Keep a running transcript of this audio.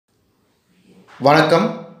வணக்கம்,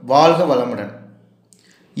 வாழ்க வளமுடன்.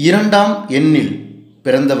 இரண்டாம் எண்ணில்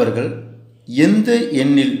பிறந்தவர்கள் எந்த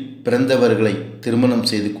எண்ணில் பிறந்தவர்களை திருமணம்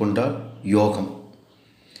செய்து கொண்டால் யோகம்?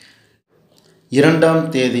 இரண்டாம்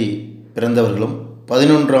தேதி பிறந்தவர்களும்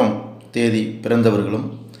 11ஆம் தேதி பிறந்தவர்களும்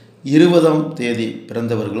 20ஆம் தேதி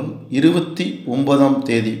பிறந்தவர்களும் 29ஆம்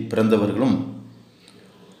தேதி பிறந்தவர்களும்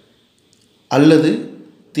அல்லது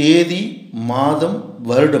தேதி, மாதம்,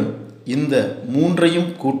 வருடம் இந்த மூன்றையும்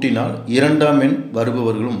கூட்டினால் இரண்டாம் எண்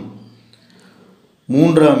வருபவர்களும்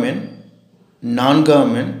 3ஆம் எண்,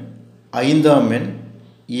 4ஆம் எண், 5ஆம் எண்,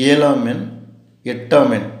 7ஆம் எண்,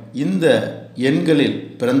 8ஆம் எண் இந்த எண்களில்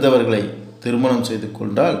பிறந்தவர்களை திருமணம் செய்து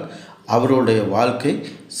கொண்டால் அவருடைய வாழ்க்கை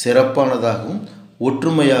சிறப்பானதாகவும்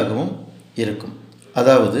ஒற்றுமையாகவும் இருக்கும்.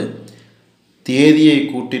 அதாவது தேதியை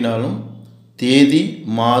கூட்டினாலும் தேதி,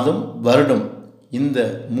 மாதம், வருடம் இந்த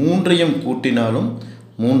மூன்றையும் கூட்டினாலும்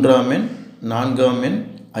 3ஆம் எண், 4ஆம் எண்,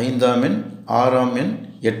 5ஆம் எண், 6ஆம் எண்,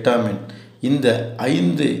 8ஆம் எண் இந்த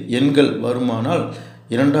 5 எண்கள் வருமானால்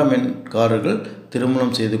இரண்டாம் எண்காரர்கள்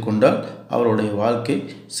திருமணம் செய்து கொண்டால் அவருடைய வாழ்க்கை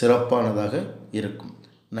சிறப்பானதாக இருக்கும்.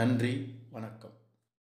 நன்றி, வணக்கம்.